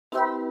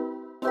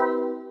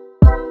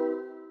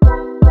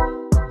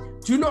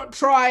Do not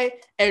try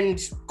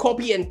and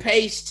copy and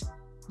paste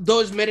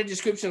those meta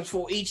descriptions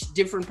for each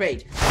different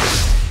page.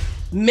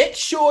 Make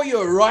sure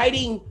you're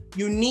writing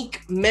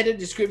unique meta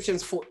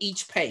descriptions for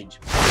each page.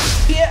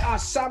 Here are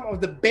some of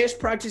the best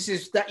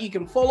practices that you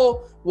can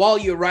follow while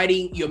you're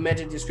writing your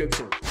meta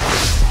description.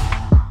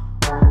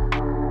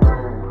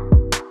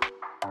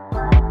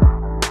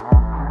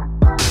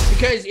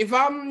 Because if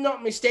I'm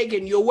not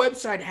mistaken, your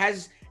website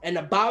has an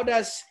about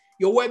us,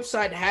 your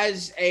website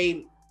has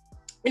a,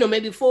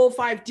 maybe 4 or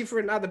 5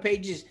 different other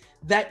pages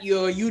that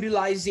you're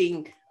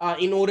utilizing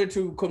in order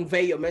to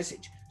convey your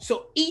message.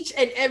 So each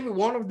and every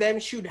one of them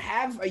should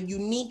have a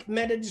unique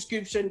meta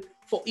description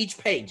for each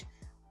page.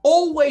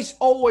 Always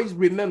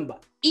remember,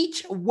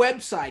 each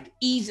website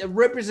is a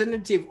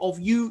representative of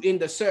you in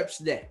the search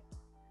there.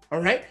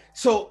 All right.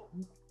 So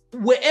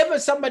wherever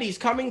somebody is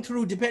coming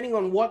through, depending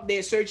on what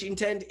their search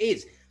intent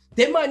is,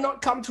 they might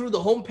not come through the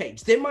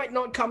homepage. They might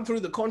not come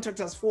through the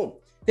contact us form.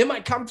 They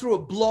might come through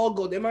a blog,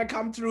 or they might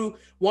come through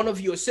one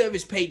of your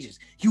service pages.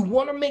 You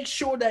want to make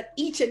sure that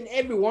each and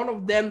every one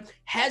of them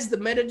has the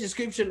meta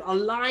description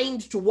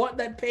aligned to what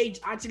that page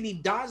actually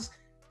does,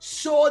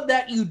 so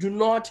that you do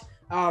not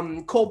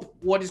cope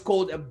what is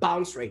called a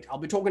bounce rate. I'll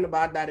be talking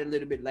about that a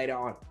little bit later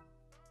on.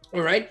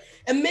 All right.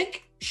 And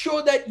make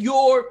sure that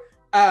your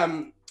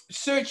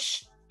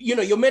search,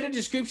 your meta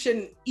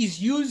description is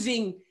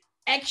using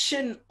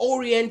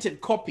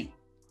action-oriented copy.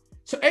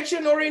 So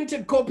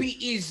action-oriented copy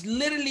is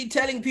literally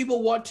telling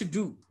people what to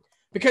do.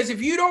 Because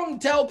if you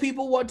don't tell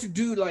people what to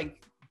do,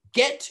 like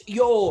get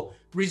your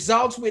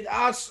results with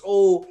us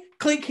or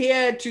click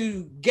here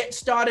to get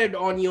started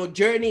on your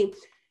journey,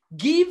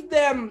 give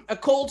them a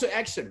call to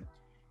action,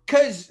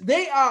 because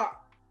they are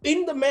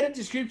in the meta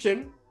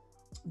description.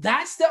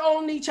 That's the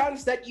only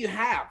chance that you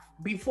have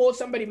before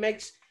somebody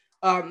makes,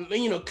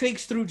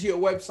 clicks through to your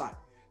website.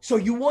 So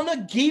you want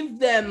to give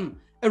them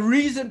a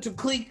reason to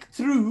click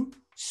through,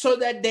 so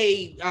that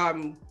they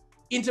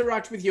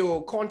interact with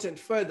your content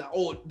further,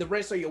 or the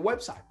rest of your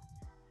website.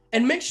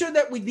 And make sure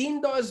that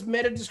within those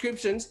meta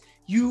descriptions,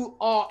 you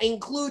are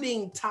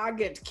including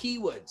target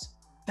keywords.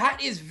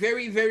 That is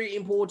very, very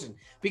important,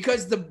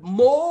 because the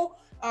more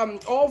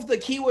of the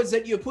keywords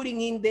that you're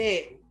putting in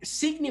there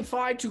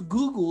signify to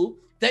Google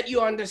that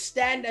you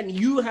understand and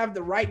you have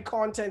the right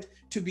content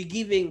to be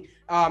giving,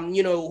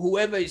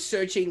 whoever is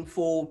searching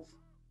for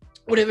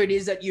whatever it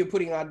is that you're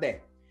putting out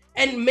there.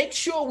 And make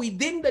sure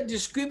within the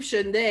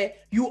description there,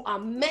 you are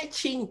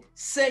matching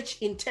search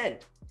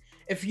intent.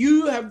 If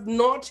you have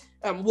not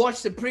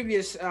watched the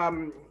previous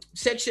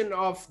section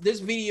of this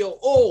video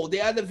or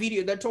the other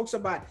video that talks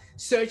about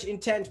search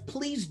intent,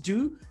 please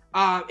do.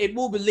 It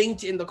will be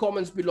linked in the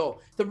comments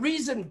below. The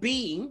reason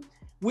being,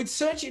 with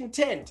search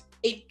intent,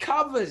 it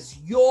covers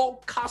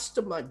your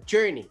customer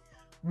journey.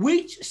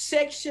 Which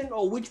section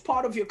or which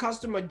part of your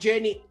customer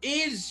journey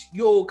is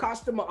your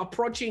customer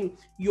approaching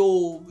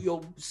your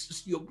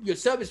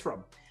service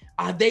from?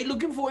 Are they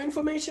looking for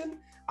information?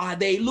 Are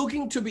they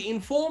looking to be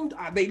informed?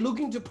 Are they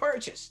looking to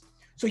purchase?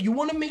 So you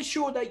want to make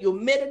sure that your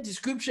meta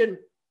description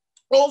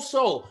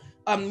also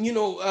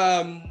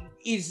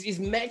is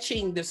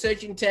matching the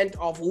search intent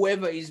of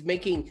whoever is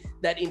making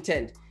that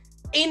intent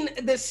in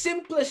the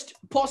simplest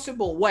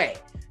possible way.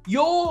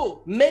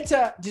 Your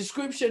meta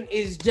description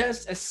is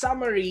just a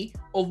summary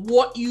of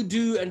what you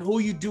do and who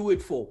you do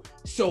it for.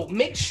 So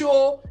make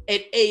sure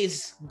it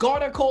is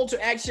got a call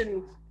to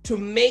action to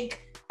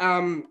make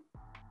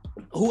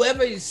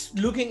whoever is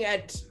looking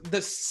at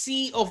the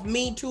sea of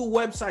Me Too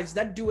websites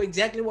that do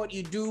exactly what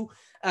you do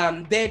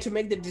there to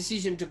make the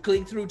decision to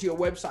click through to your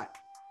website,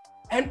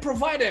 and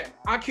provide an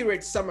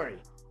accurate summary.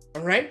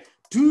 All right.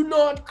 Do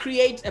not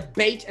create a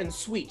bait and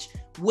switch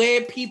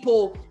where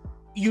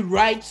you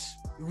write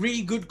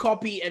really good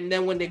copy, and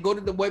then when they go to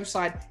the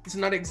website, it's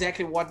not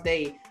exactly what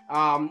they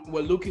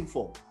were looking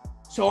for.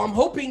 So I'm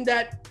hoping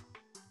that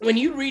when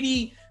you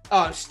really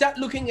start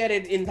looking at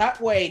it in that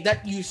way,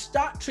 that you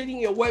start treating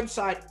your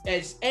website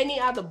as any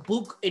other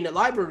book in a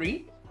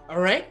library, all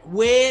right,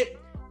 where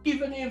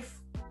even if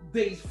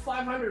there's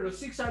 500 or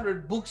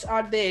 600 books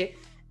out there,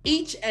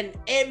 each and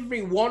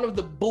every one of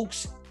the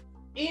books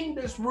in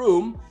this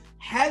room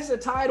has a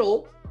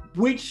title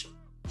which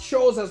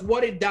shows us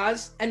what it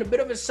does and a bit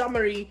of a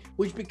summary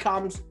which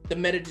becomes the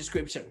meta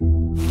description.